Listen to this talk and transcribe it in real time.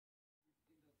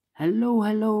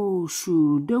Hello,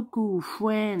 Sudoku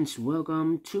friends.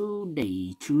 Welcome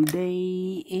today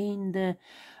in the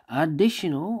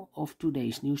additional of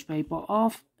today's newspaper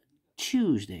of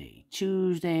Tuesday,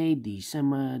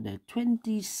 December the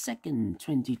 22nd,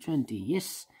 2020.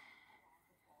 Yes,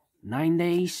 9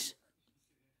 days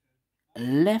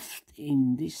left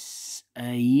in this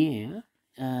year.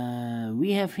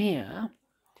 We have here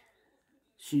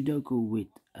Sudoku with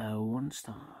 1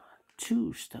 star,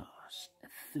 2 stars,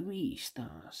 3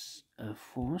 stars,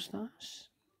 4 stars.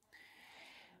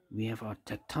 We have our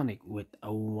tectonic with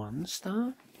a 1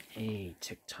 star, a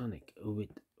tectonic with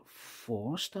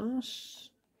 4 stars,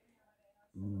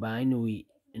 binary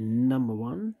number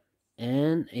 1,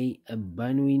 and a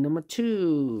binary number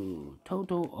 2.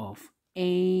 Total of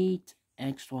 8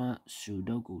 extra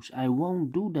Sudokus. I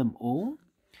won't do them all,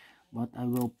 but I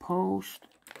will post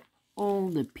all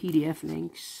the PDF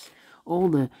links, all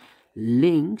the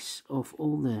links of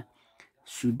all the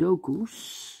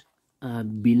Sudokus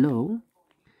below.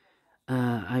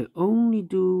 I only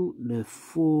do the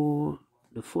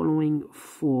following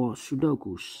 4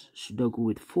 Sudokus. Sudoku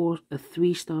with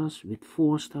 3 stars, with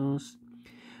 4 stars,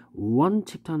 1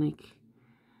 tectonic,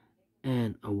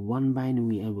 and a 1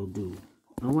 binary I will do.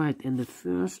 Alright, and the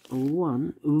first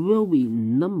one will be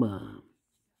number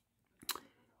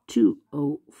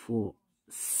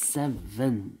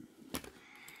 2047.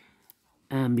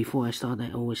 And before I start, I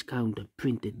always count the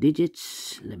printed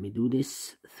digits. Let me do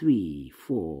this. 3,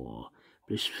 4,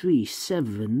 plus 3,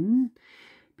 7,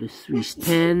 plus 3 is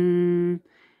 10,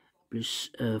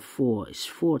 plus 4 is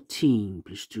 14,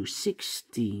 plus 2 is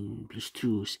 16, plus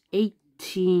 2 is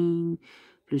 18,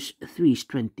 plus 3 is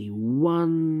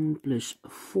 21, plus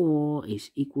 4 is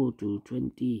equal to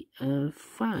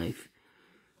 25.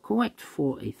 Correct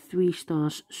for a 3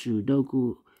 stars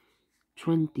Sudoku.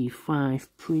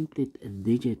 25 printed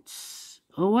digits.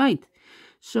 Alright,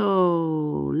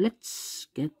 so let's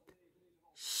get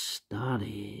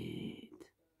started.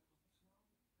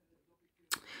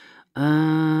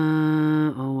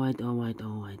 Alright.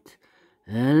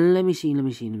 Let me see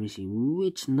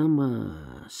which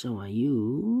number shall I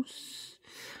use.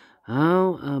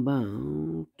 How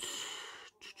about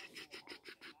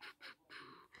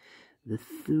the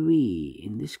 3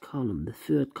 in this column, the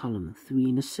third column, 3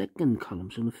 in the second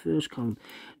column. So in the first column,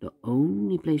 the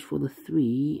only place for the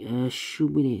 3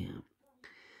 should be there.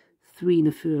 3 in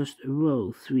the first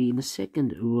row, 3 in the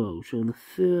second row. So in the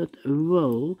third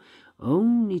row,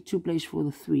 only 2 places for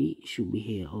the 3 should be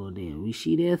here or there. We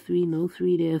see there 3, no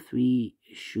 3 there, 3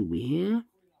 should be here.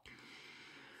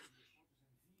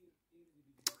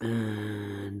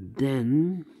 And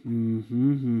then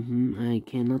I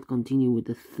cannot continue with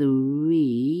the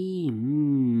 3.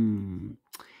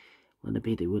 What a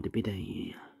pity.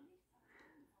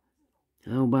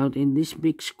 How about in this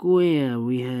big square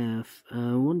we have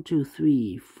 1, 2,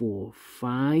 3, 4,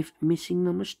 5 missing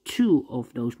numbers. 2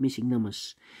 of those missing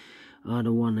numbers are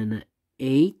the 1 and the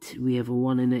 8. We have a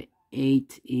 1 and a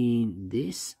 8 in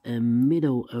this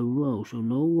middle row, so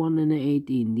no 1 and a 8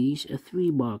 in these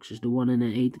 3 boxes. The 1 and a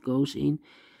 8 goes in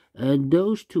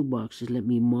those 2 boxes. Let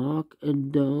me mark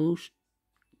those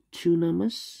 2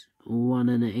 numbers, 1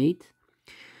 and a 8.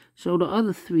 So the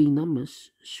other 3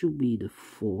 numbers should be the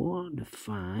 4, the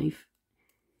 5,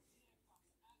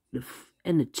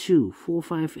 and the 2. 4,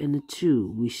 5, and the 2.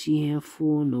 We see here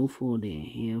 4, no 4 there.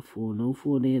 Here 4, no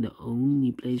 4 there. The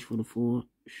only place for the 4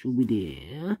 should be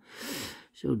there.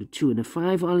 So the 2 and the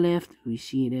 5 are left. We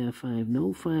see there 5,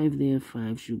 no 5 there.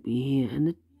 5 should be here, and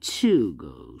the 2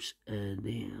 goes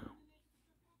there.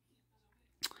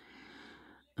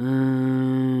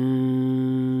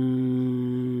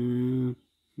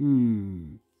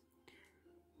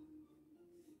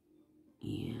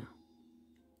 Yeah.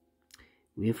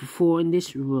 We have a 4 in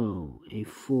this row, a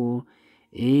 4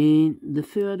 in the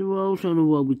third row, so on the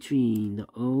row between. The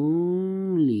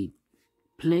only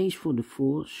place for the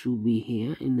 4 should be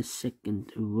here in the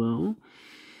second row.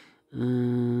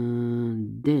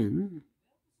 Then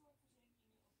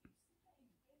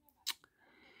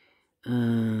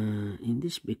in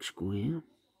this big square,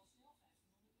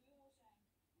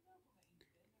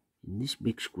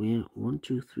 1,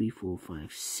 2, 3, 4,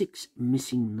 5, 6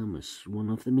 missing numbers. One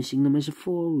of the missing numbers is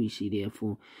 4. We see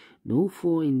therefore no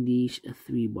 4 in these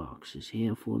 3 boxes.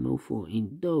 Therefore no 4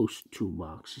 in those 2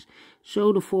 boxes.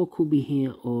 So the 4 could be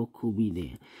here or could be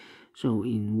there. So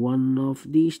in one of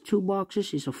these 2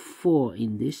 boxes is a 4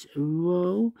 in this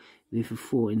row. We have a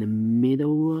 4 in the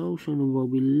middle row. So in the row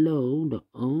below, the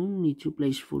only 2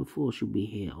 places for the 4 should be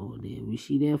here or there. We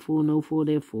see therefore no 4,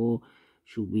 therefore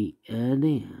should be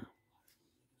there.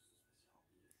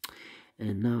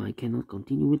 And now I cannot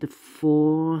continue with the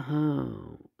 4.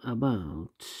 How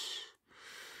about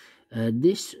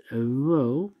this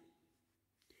row?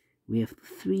 We have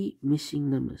 3 missing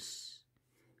numbers.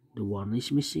 The 1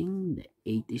 is missing, the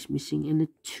 8 is missing, and the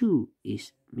 2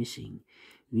 is missing.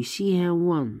 We see here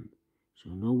 1, so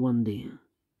no 1 there.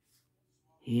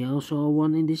 Here also a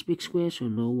 1 in this big square, so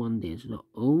no 1 there. So the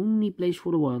only place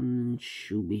for the 1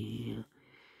 should be here.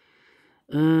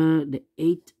 The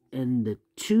 8 and the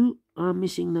 2 are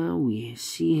missing now. We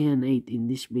see here an 8 in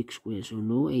this big square, so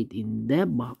no 8 in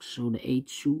that box. So the 8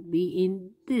 should be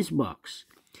in this box.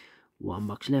 1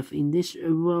 box left in this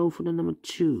row for the number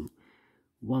 2.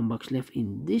 1 box left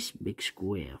in this big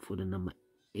square for the number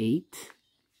 8.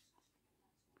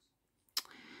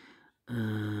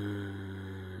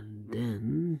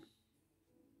 Then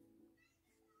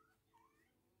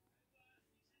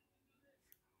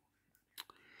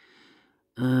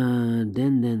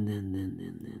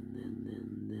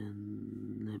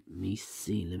let me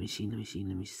see.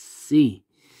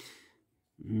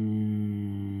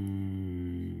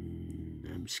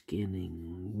 I'm scanning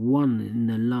 1 in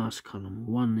the last column,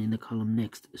 1 in the column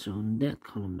next. So in that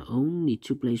column, the only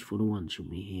 2 places for the 1 should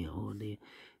be here or there.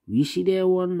 We see there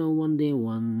 1, no 1 there,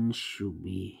 1 should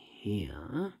be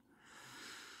here.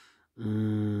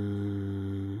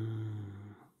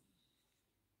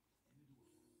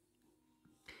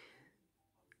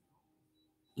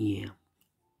 Yeah,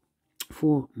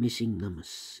 4 missing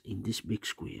numbers in this big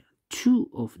square. 2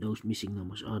 of those missing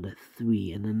numbers are the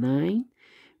 3 and the 9.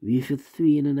 We have a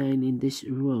 3 and a 9 in this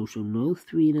row, so no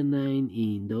 3 and a 9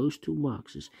 in those 2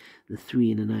 boxes. The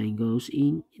 3 and the 9 goes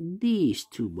in these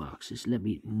 2 boxes. Let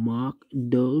me mark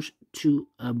those 2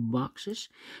 boxes.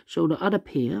 So the other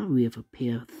pair, we have a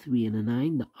pair 3 and a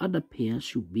 9. The other pair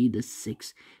should be the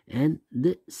 6 and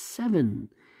the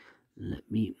 7. Let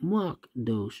me mark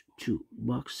those 2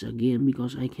 boxes again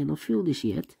because I cannot fill this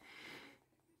yet.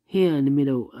 Here in the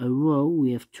middle row,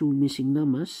 we have 2 missing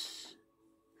numbers.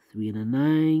 3 and a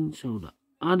 9, so the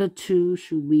other 2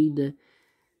 should be the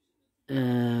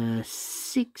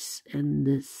 6 and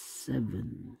the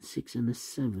 7. 6 and the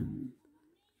 7.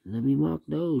 Let me mark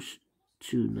those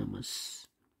 2 numbers.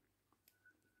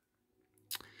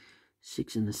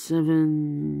 6 and the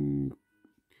 7.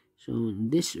 So in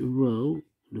this row,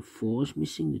 the 4 is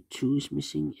missing, the 2 is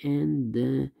missing, and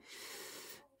the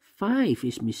 5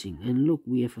 is missing. And look,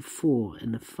 we have a 4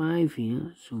 and a 5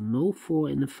 here, so no 4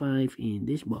 and a 5 in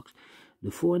this box.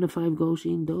 The 4 and the 5 goes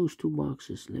in those 2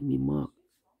 boxes. Let me mark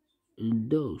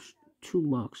those 2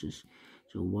 boxes.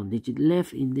 So 1 digit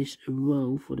left in this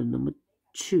row for the number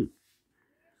 2.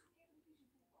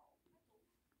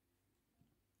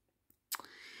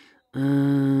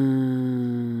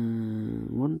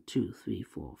 One, 2, 3,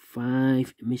 4,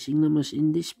 5 missing numbers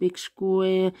in this big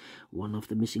square. One of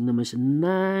the missing numbers is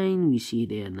 9. We see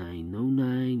there 9, no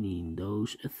 9 in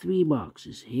those 3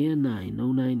 boxes. Here 9,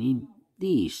 no 9 in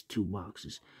these 2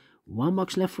 boxes. 1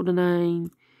 box left for the 9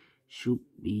 should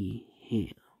be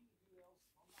here.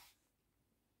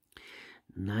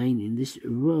 9 in this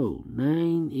row,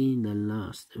 9 in the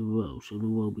last row, so the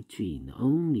row between. The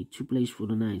only 2 places for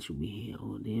the 9 should be here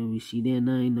or there. We see there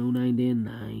 9, no 9 there,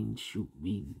 9 should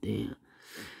be there.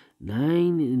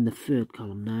 9 in the 3rd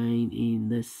column, 9 in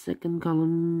the 2nd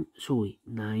column,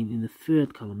 9 in the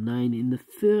 3rd column, 9 in the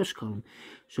 1st column.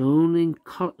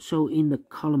 So in the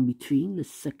column between the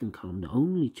 2nd column, the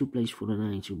only 2 places for the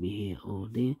 9 should be here or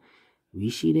there. We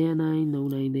see there 9, no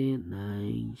 9 there,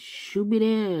 9 should be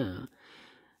there.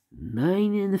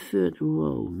 9 in the 3rd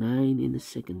row, 9 in the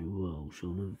 2nd row.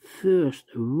 So the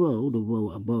 1st row, the row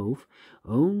above,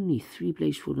 only 3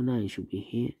 places for the 9 should be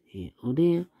here, here or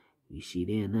there. We see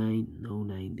there 9, no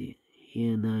 9 there.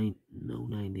 Here 9, no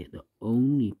 9 there. The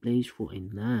only place for a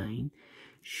 9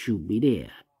 should be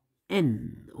there.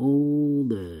 And all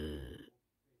the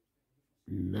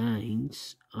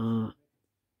 9s are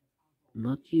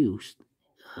not used.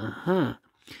 Aha!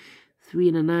 3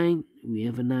 and a 9, we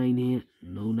have a 9 here,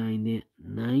 no 9 there,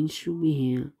 9 should be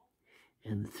here,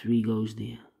 and 3 goes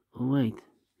there. Alright,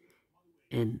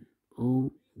 and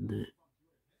all the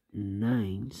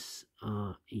 9s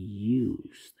are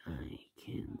used. I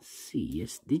can see,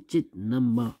 yes, digit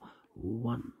number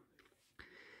 1.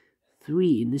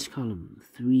 3 in this column,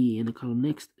 3 in the column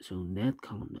next, so in that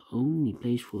column, the only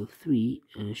place for 3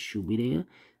 should be there.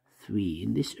 3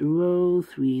 in this row,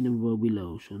 3 in the row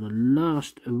below. So the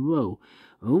last row,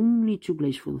 only 2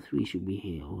 places for the 3 should be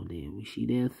here or there. We see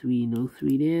there 3, no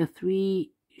 3 there,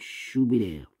 3 should be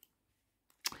there.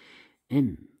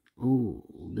 And all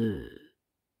the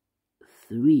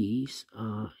 3s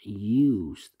are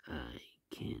used. I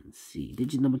can see.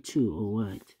 Digit number 2,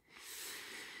 alright.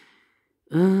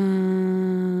 Yeah.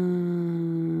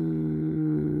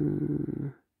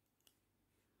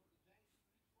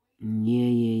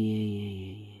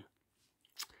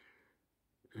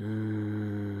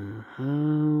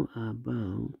 How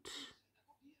about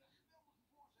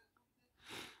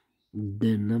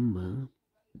the number?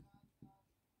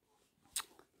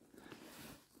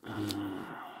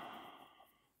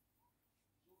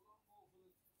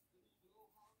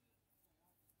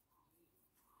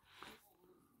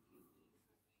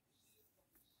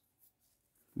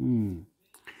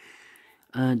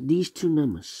 These two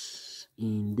numbers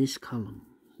in this column,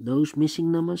 those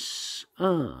missing numbers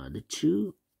are the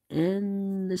 2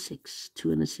 and the 6.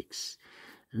 2 and the 6.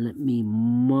 Let me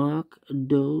mark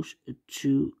those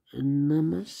two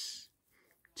numbers,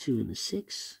 2 and the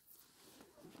 6.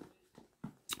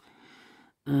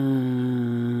 Then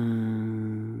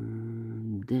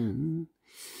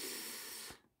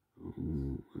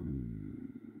 1,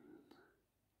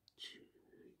 2,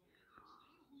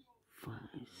 5,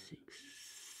 6,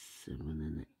 7,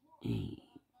 and 8.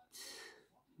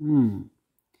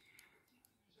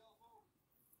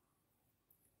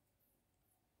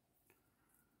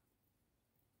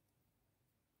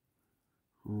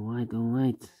 All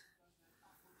right.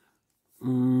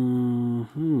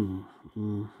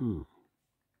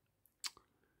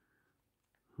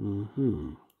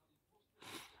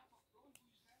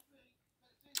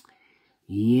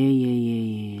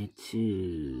 Yeah.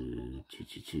 Two.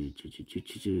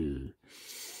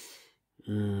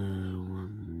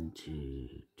 1,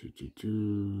 2,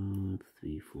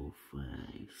 3, 4, 5,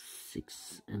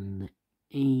 6, and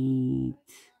 8.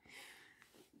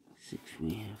 6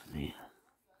 we have there.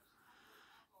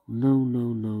 No.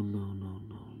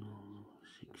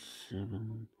 6,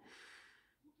 7.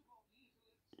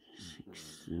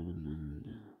 6,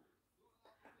 7,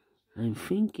 and I'm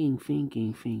thinking.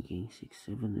 6,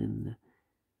 7, and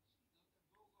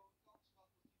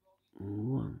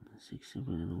 1. 6,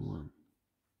 7, and 1.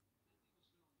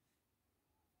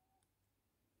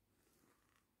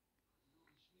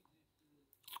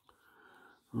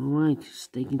 Alright, it's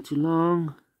taking too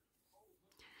long.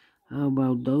 How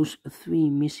about those 3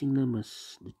 missing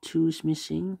numbers? The 2 is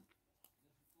missing.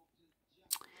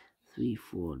 3,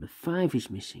 4. The 5 is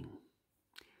missing.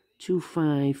 2,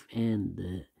 5, and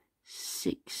the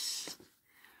 6.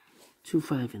 2,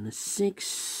 5, and the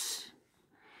 6.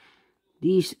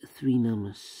 These 3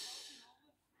 numbers.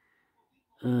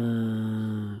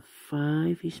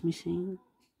 5 is missing.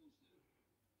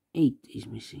 8 is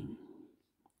missing.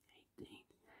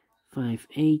 5,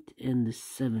 8, and the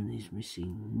 7 is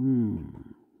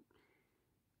missing.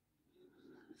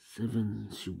 7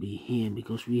 should be here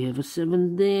because we have a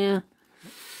 7 there.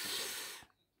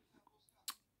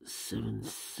 7.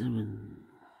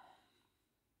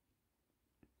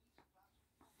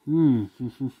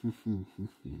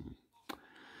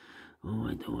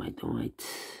 Alright.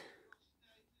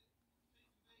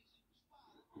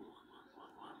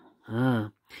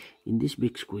 In this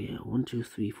big square, 1, 2,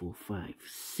 3, 4, 5,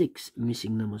 6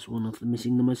 missing numbers. One of the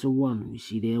missing numbers are 1. We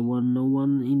see there 1, no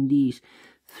 1 in these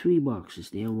 3 boxes.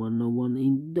 There 1, no 1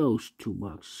 in those 2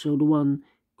 boxes. So the 1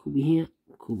 could be here,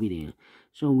 could be there.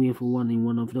 So we have a 1 in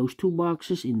one of those 2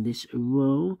 boxes in this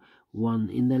row. 1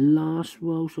 in the last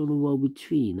row, so the row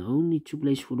between. Only 2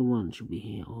 places for the 1 should be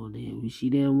here or there. We see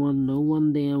there 1, no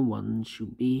 1 there. 1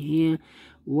 should be here.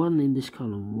 1 in this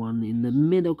column. 1 in the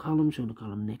middle column, so the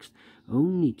column next.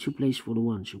 Only 2 places for the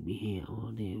 1 should be here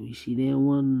or there. We see there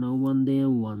 1, no 1 there.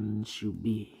 1 should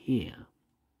be here.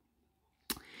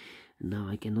 Now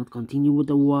I cannot continue with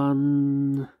the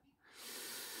 1.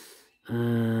 6.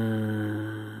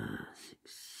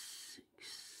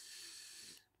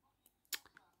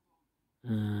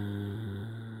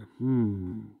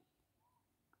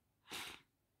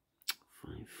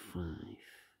 5. 5.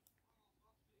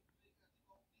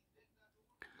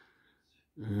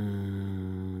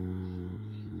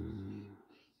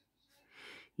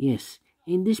 Yes,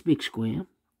 in this big square,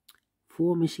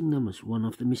 4 missing numbers. One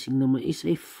of the missing number is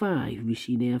a 5. We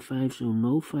see there 5, so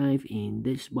no 5 in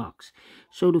this box.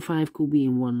 So the 5 could be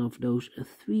in one of those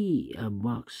 3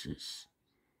 boxes.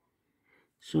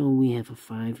 So we have a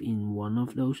 5 in one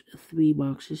of those 3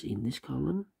 boxes in this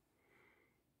column.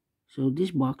 So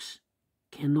this box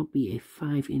cannot be a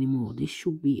 5 anymore. This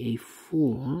should be a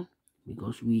 4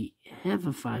 because we have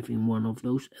a 5 in one of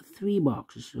those 3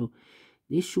 boxes. So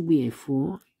this should be a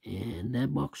 4 and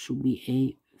that box should be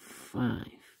a 5.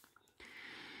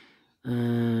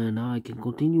 Now I can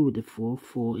continue with the 4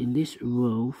 in this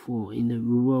row, 4 in the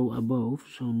row above.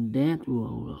 So in that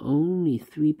row, only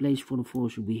 3 places for the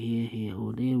 4 should be here,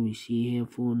 or there. We see here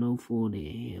 4, no 4 there,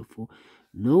 here 4,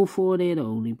 No 4 there, the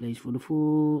only place for the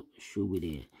 4 should be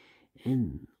there.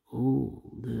 And all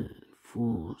the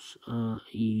 4s are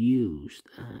used.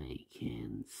 I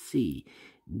can see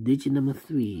digit number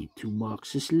 3, 2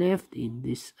 boxes left in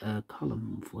this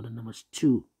column for the numbers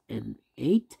 2 and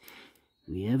 8.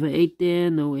 We have an 8 there,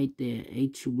 no 8 there.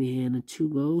 8 should be here, and a 2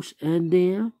 goes, and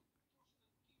there.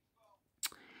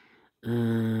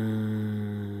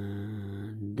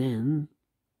 Then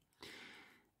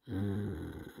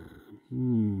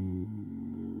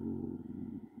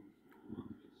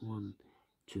 1,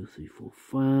 2, 3, 4,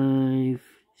 5,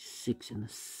 6, and a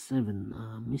 7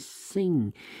 are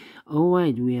missing.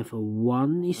 Alright, we have a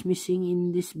 1 is missing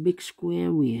in this big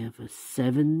square. We have a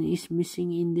 7 is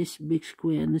missing in this big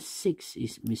square, and a 6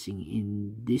 is missing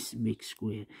in this big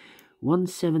square.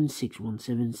 176,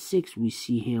 176. We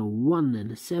see here 1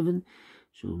 and a 7.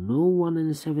 So no 1 and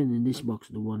a 7 in this box.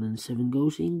 The 1 and 7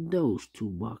 goes in those 2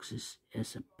 boxes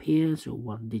as a pair. So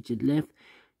 1 digit left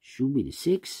should be the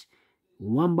 6.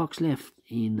 1 box left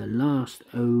in the last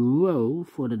row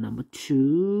for the number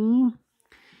 2.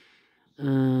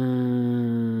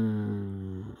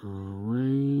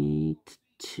 Alright,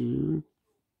 2.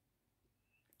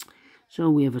 So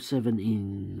we have a 7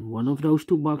 in one of those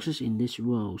 2 boxes in this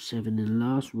row, 7 in the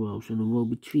last row, so the row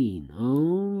between.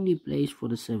 Only place for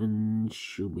the 7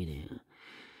 should be there.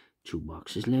 2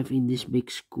 boxes left in this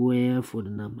big square for the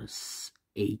numbers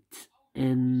 8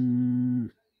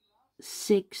 and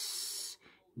 6.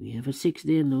 We have a 6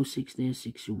 there, no 6 there,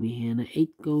 6 should be here, and an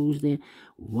 8 goes there.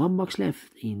 1 box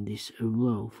left in this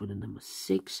row for the number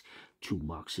 6. 2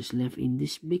 boxes left in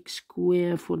this big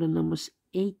square for the numbers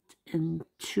 8 and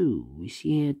 2. We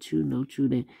see here 2, no 2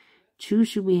 there. 2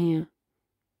 should be here.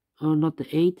 Oh, not the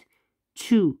 8.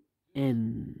 2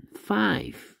 and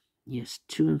 5. Yes,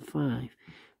 2 and 5.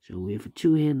 So we have a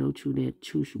 2 here, no 2 there.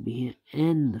 2 should be here,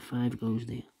 and the 5 goes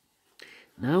there.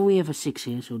 Now we have a 6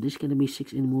 here, so this cannot be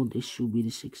 6 anymore. This should be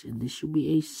the 6, and this should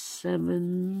be a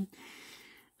 7.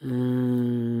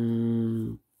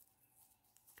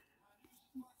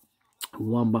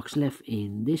 1 box left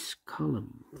in this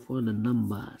column for the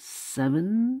number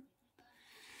 7.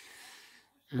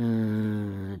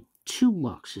 2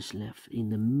 boxes left in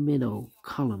the middle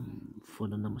column for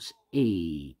the numbers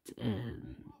 8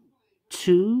 and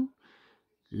 2.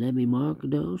 Let me mark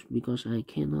those because I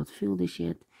cannot fill this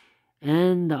yet.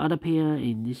 And the other pair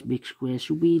in this big square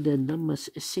should be the numbers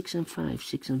 6 and 5.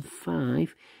 6 and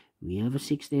 5. We have a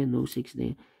 6 there, no 6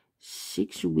 there.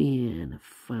 6 should be here, and a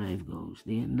 5 goes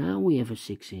there. Now we have a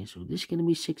 6 here, so this can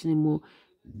be 6 anymore.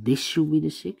 This should be the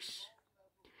 6,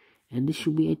 and this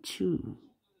should be a 2.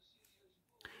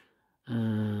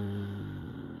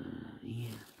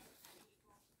 Yeah.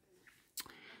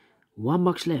 1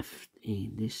 box left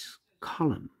in this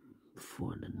column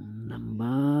for the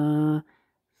number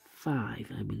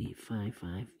 5, I believe. 5,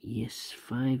 5. Yes,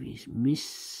 5 is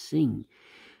missing.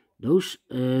 Those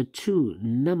 2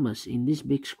 numbers in this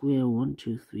big square, 1,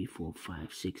 2, 3, 4,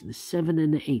 5, 6, the 7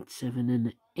 and the 8, 7 and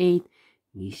the 8.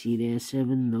 We see there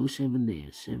 7, no 7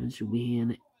 there. 7 should be here,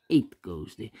 and the 8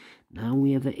 goes there. Now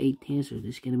we have an 8 here, so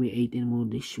this can be 8 anymore.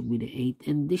 This should be the 8,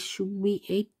 and this should be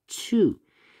a 2.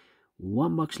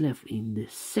 1 box left in the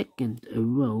second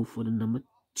row for the number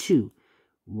 2.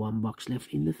 1 box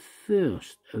left in the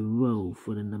first row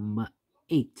for the number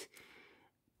 8.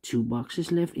 2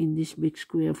 boxes left in this big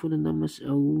square for the numbers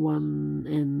 1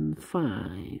 and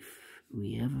 5.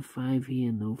 We have a 5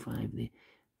 here, no 5 there.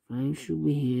 5 should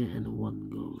be here, and a 1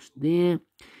 goes there.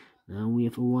 Now we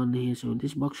have a 1 here, so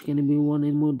this box can't be 1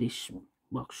 anymore. This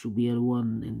box should be a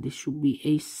 1, and this should be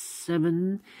a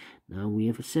 7. Now we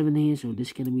have a 7 here, so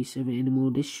this can't be 7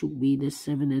 anymore. This should be the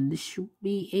 7, and this should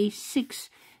be a 6.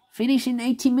 Finish in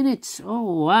 18 minutes.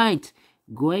 Alright.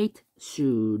 Great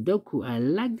Sudoku. I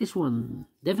like this one.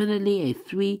 Definitely a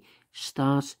 3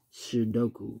 stars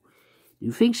Sudoku. Do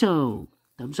you think so?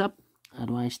 Thumbs up.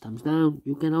 Otherwise, thumbs down.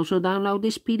 You can also download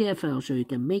this PDF file so you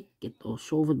can make it or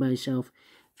solve it by yourself.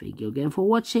 Thank you again for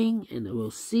watching, and I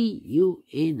will see you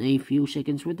in a few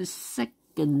seconds with the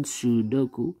second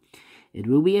Sudoku. It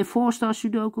will be a 4-star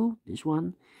Sudoku, this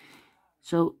one.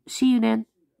 So, see you then.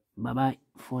 Bye-bye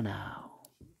for now.